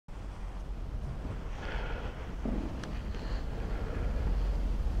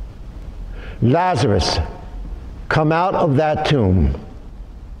Lazarus, come out of that tomb.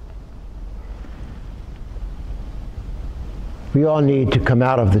 We all need to come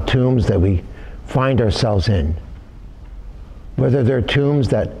out of the tombs that we find ourselves in. Whether they're tombs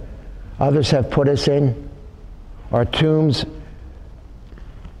that others have put us in, or tombs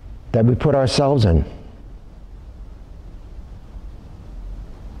that we put ourselves in.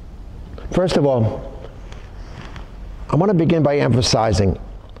 First of all, I want to begin by emphasizing,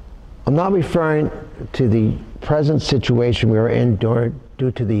 I'm not referring to the present situation we are in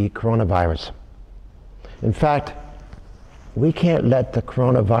due to the coronavirus. In fact, we can't let the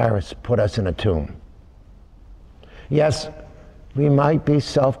coronavirus put us in a tomb. Yes, we might be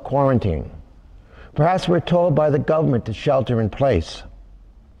self-quarantining. Perhaps we're told by the government to shelter in place.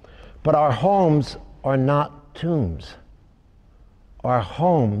 But our homes are not tombs. Our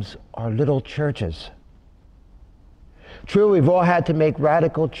homes are little churches. True, we've all had to make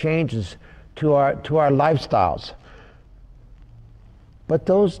radical changes to our lifestyles. But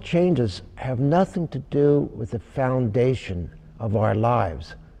those changes have nothing to do with the foundation of our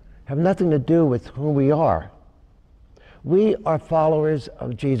lives, have nothing to do with who we are. We are followers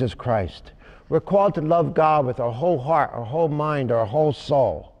of Jesus Christ. We're called to love God with our whole heart, our whole mind, our whole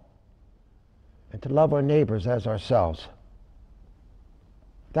soul, and to love our neighbors as ourselves.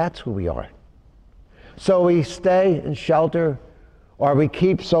 That's who we are. So we stay in shelter, or we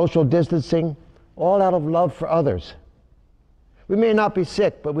keep social distancing, all out of love for others. We may not be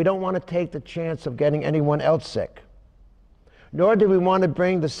sick, but we don't want to take the chance of getting anyone else sick. Nor do we want to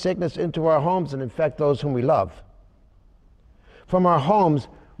bring the sickness into our homes and infect those whom we love. From our homes,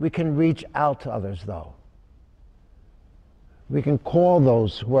 we can reach out to others, though. We can call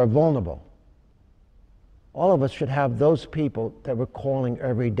those who are vulnerable. All of us should have those people that we're calling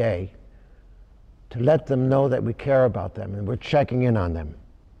every day to let them know that we care about them and we're checking in on them.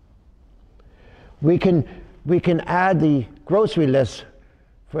 We can add the grocery list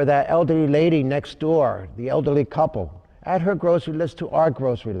for that elderly lady next door, the elderly couple. Add her grocery list to our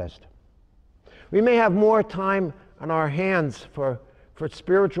grocery list. We may have more time on our hands for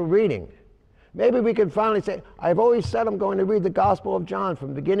spiritual reading. Maybe we can finally say, I've always said I'm going to read the Gospel of John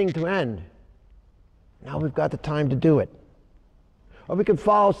from beginning to end. Now we've got the time to do it. Or we can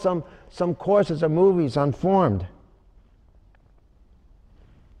follow some courses or movies on Formed.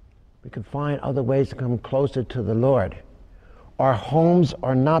 We can find other ways to come closer to the Lord. Our homes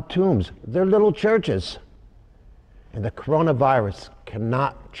are not tombs. They're little churches. And the coronavirus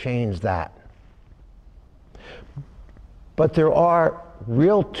cannot change that. But there are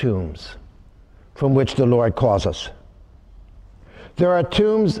real tombs from which the Lord calls us. There are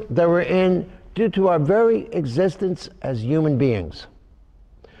tombs that we're in due to our very existence as human beings.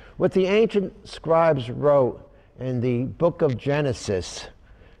 What the ancient scribes wrote in the book of Genesis,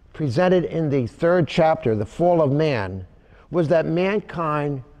 presented in the 3rd chapter, the fall of man, was that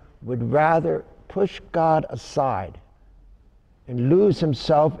mankind would rather push God aside and lose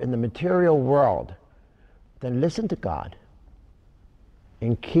himself in the material world than listen to God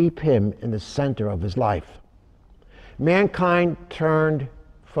and keep him in the center of his life. Mankind turned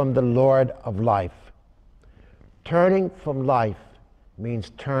from the Lord of life. Turning from life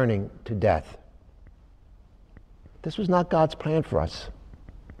means turning to death. This was not God's plan for us.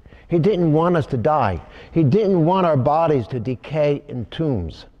 He didn't want us to die. He didn't want our bodies to decay in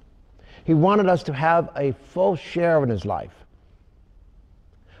tombs. He wanted us to have a full share in his life.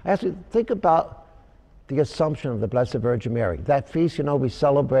 I ask you, think about the Assumption of the Blessed Virgin Mary. That feast, we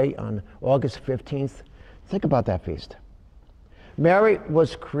celebrate on August 15th. Think about that feast. Mary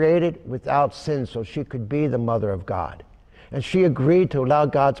was created without sin so she could be the mother of God. And she agreed to allow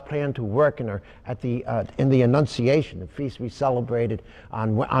God's plan to work in her in the Annunciation, the feast we celebrated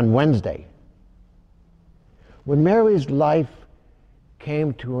on Wednesday. When Mary's life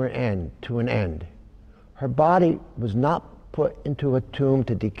came to an end, her body was not put into a tomb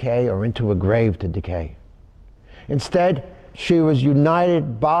to decay or into a grave to decay. Instead, she was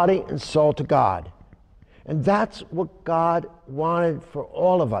united body and soul to God. And that's what God wanted for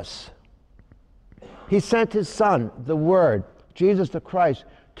all of us. He sent his Son, the Word, Jesus the Christ,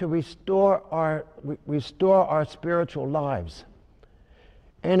 to restore our spiritual lives.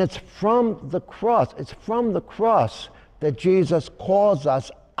 And it's from the cross that Jesus calls us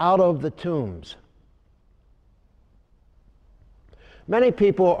out of the tombs. Many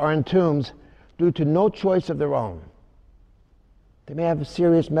people are in tombs due to no choice of their own. They may have a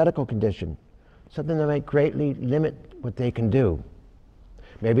serious medical condition, something that might greatly limit what they can do.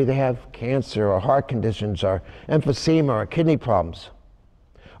 Maybe they have cancer or heart conditions or emphysema or kidney problems.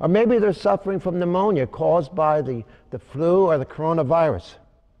 Or maybe they're suffering from pneumonia caused by the flu or the coronavirus.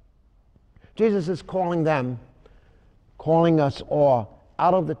 Jesus is calling them, calling us all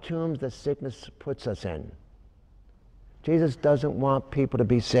out of the tombs that sickness puts us in. Jesus doesn't want people to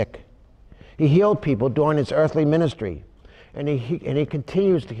be sick. He healed people during his earthly ministry, and he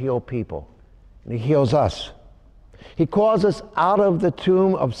continues to heal people, and he heals us. He calls us out of the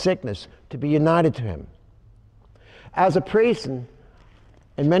tomb of sickness to be united to him. As a priest, and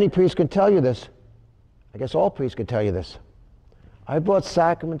many priests can tell you this, I guess all priests can tell you this, I brought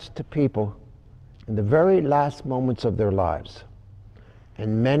sacraments to people in the very last moments of their lives.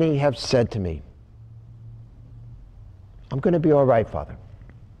 And many have said to me, I'm going to be all right, Father.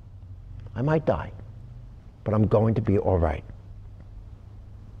 I might die, but I'm going to be all right.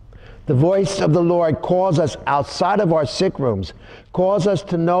 The voice of the Lord calls us outside of our sick rooms, calls us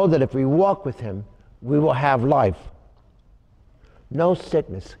to know that if we walk with him, we will have life. No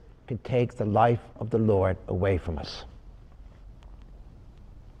sickness can take the life of the Lord away from us.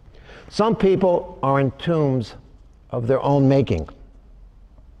 Some people are in tombs of their own making.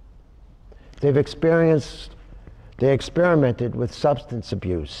 They experimented with substance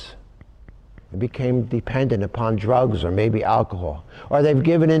abuse and became dependent upon drugs or maybe alcohol. Or they've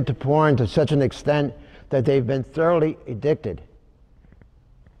given in to porn to such an extent that they've been thoroughly addicted.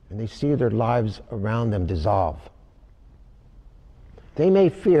 And they see their lives around them dissolve. They may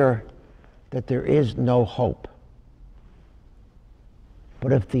fear that there is no hope.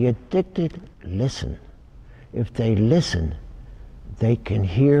 But if the addicted listen, if they listen, they can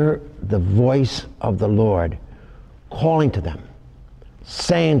hear the voice of the Lord calling to them,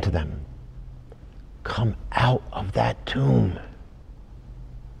 saying to them, come out of that tomb.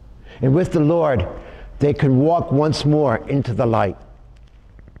 And with the Lord, they can walk once more into the light.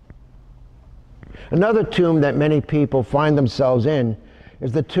 Another tomb that many people find themselves in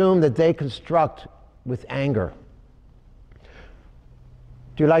is the tomb that they construct with anger.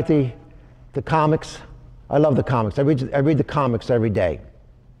 Do you like the comics? I love the comics. I read the comics every day.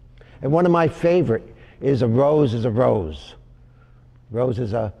 And one of my favorite is A Rose is a Rose. Rose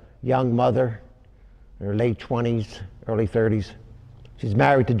is a young mother in her late 20s, early 30s. She's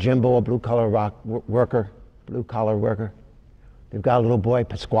married to Jimbo, a blue-collar worker. They've got a little boy,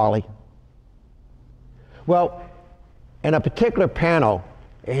 Pasquale. Well, in a particular panel,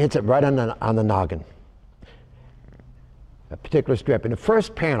 it hits it right on the noggin. A particular strip. In the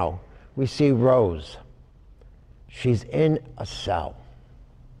first panel, we see Rose. She's in a cell.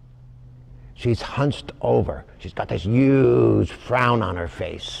 She's hunched over. She's got this huge frown on her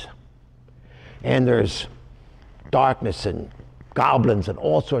face. And there's darkness and goblins and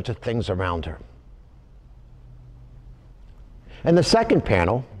all sorts of things around her. In the second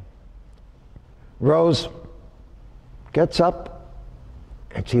panel, Rose gets up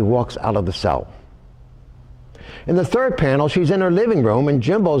and she walks out of the cell. In the third panel, she's in her living room and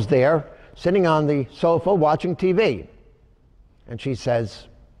Jimbo's there sitting on the sofa watching TV. And she says,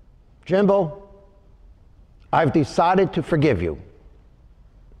 Jimbo, I've decided to forgive you.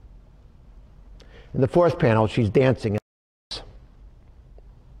 In the fourth panel, she's dancing.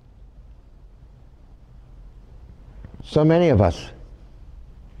 So many of us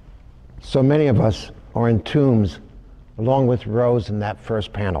are in tombs along with Rose in that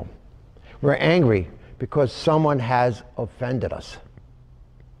first panel. We're angry because someone has offended us.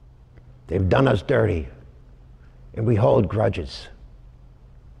 They've done us dirty, and we hold grudges.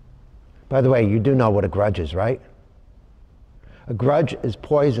 By the way, you do know what a grudge is, right? A grudge is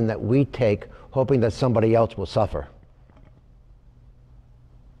poison that we take hoping that somebody else will suffer.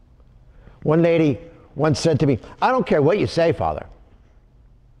 One lady once said to me, I don't care what you say, Father.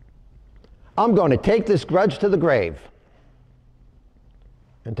 I'm going to take this grudge to the grave.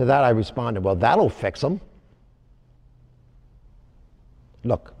 And to that I responded, well, that'll fix them.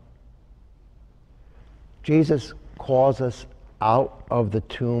 Look, Jesus calls us out of the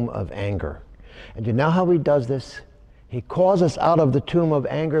tomb of anger. And you know how he does this? He calls us out of the tomb of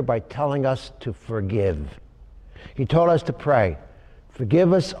anger by telling us to forgive. He told us to pray,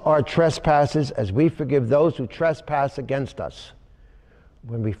 forgive us our trespasses as we forgive those who trespass against us.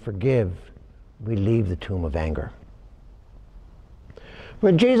 When we forgive, we leave the tomb of anger.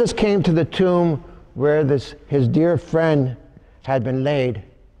 When Jesus came to the tomb where his dear friend had been laid,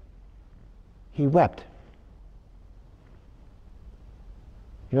 he wept.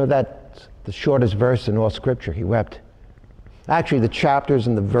 You know, that's the shortest verse in all Scripture. He wept. Actually, the chapters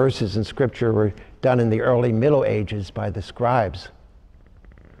and the verses in Scripture were done in the early Middle Ages by the scribes,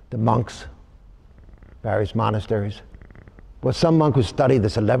 the monks, various monasteries. Well, some monk who studied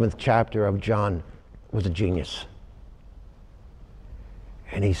this 11th chapter of John was a genius.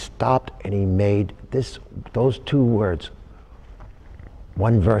 And he stopped and he made those two words,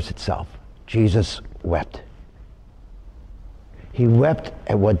 one verse itself, Jesus wept. He wept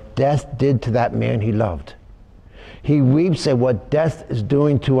at what death did to that man he loved. He weeps at what death is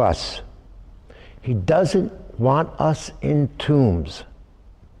doing to us. He doesn't want us in tombs.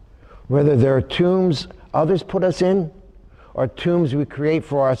 Whether they're tombs others put us in or tombs we create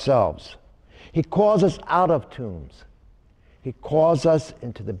for ourselves. He calls us out of tombs. He calls us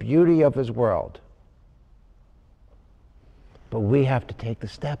into the beauty of his world. But we have to take the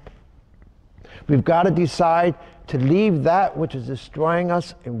step. We've got to decide to leave that which is destroying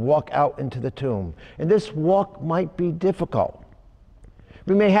us and walk out into the tomb. And this walk might be difficult.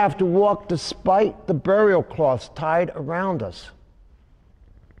 We may have to walk despite the burial cloths tied around us.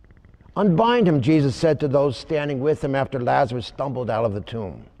 Unbind him, Jesus said to those standing with him after Lazarus stumbled out of the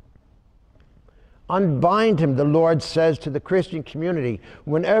tomb. Unbind him, the Lord says to the Christian community,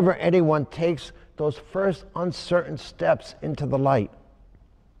 whenever anyone takes those first uncertain steps into the light.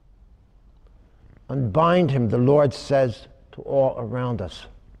 Unbind him, the Lord says to all around us.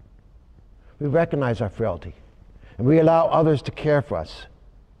 We recognize our frailty, and we allow others to care for us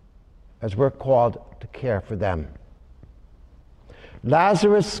as we're called to care for them.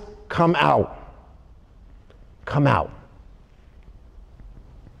 Lazarus, come out. Come out.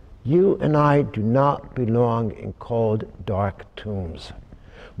 You and I do not belong in cold, dark tombs.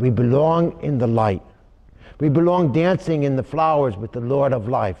 We belong in the light. We belong dancing in the flowers with the Lord of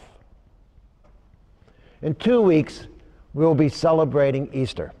life. In 2 weeks, we'll be celebrating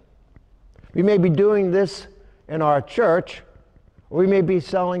Easter. We may be doing this in our church, or we may be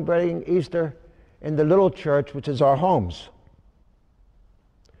celebrating Easter in the little church, which is our homes.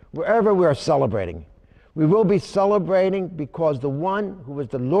 Wherever we are celebrating, we will be celebrating because the one who is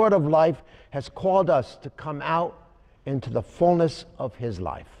the Lord of life has called us to come out into the fullness of his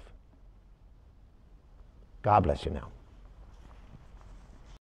life. God bless you now.